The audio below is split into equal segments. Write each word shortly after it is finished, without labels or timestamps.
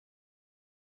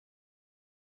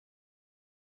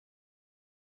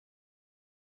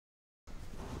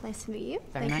Nice to meet you.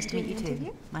 Very nice to meet you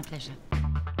too. My pleasure.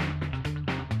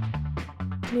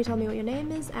 Can you tell me what your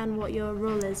name is and what your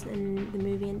role is in the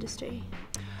movie industry?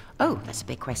 Oh, that's a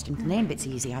big question. The name bit's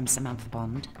easy. I'm Samantha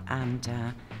Bond, and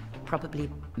probably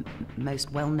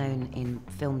most well known in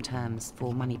film terms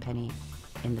for Moneypenny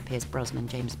in the Pierce Brosnan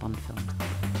James Bond films.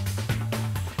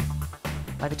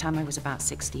 By the time I was about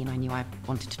 16, I knew I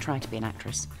wanted to try to be an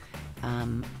actress.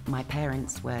 My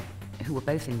parents, who were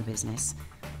both in the business,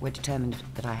 were determined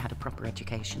that I had a proper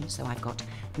education, so I've got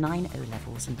 9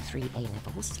 O-levels and 3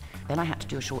 A-levels. Then I had to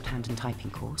do a shorthand and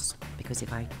typing course, because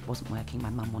if I wasn't working,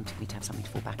 my mum wanted me to have something to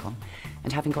fall back on.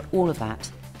 And having got all of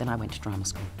that, then I went to drama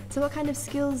school. So what kind of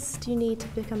skills do you need to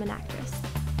become an actress?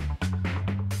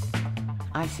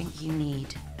 I think you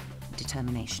need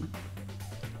determination.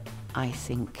 I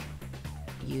think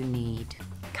you need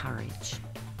courage.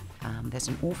 There's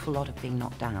an awful lot of being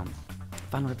knocked down,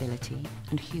 vulnerability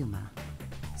and humour.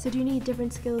 So do you need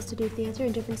different skills to do theatre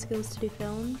and different skills to do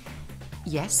film?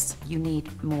 Yes, you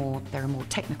need more, there are more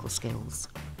technical skills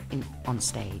on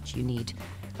stage. You need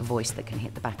a voice that can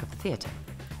hit the back of the theatre,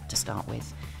 to start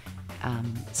with.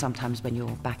 Sometimes when your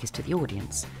back is to the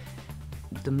audience,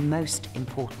 the most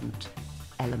important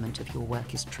element of your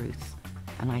work is truth.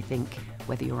 And I think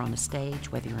whether you're on a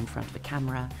stage, whether you're in front of a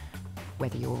camera,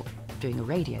 whether you're doing a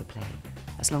radio play,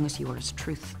 as long as you are as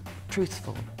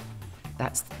truthful,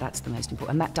 that's the most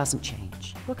important, and that doesn't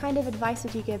change. What kind of advice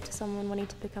would you give to someone wanting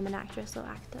to become an actress or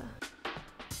actor?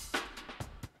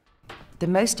 The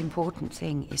most important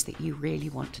thing is that you really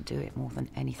want to do it more than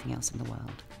anything else in the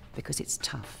world, because it's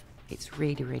tough. It's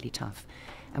really, really tough.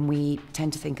 And we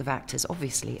tend to think of actors,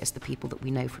 obviously, as the people that we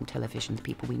know from television, the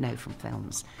people we know from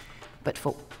films. But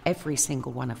for every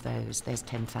single one of those, there's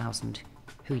 10,000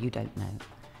 who you don't know.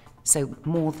 So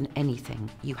more than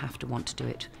anything, you have to want to do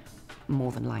it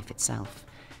more than life itself.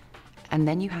 And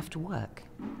then you have to work.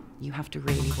 You have to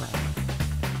really work.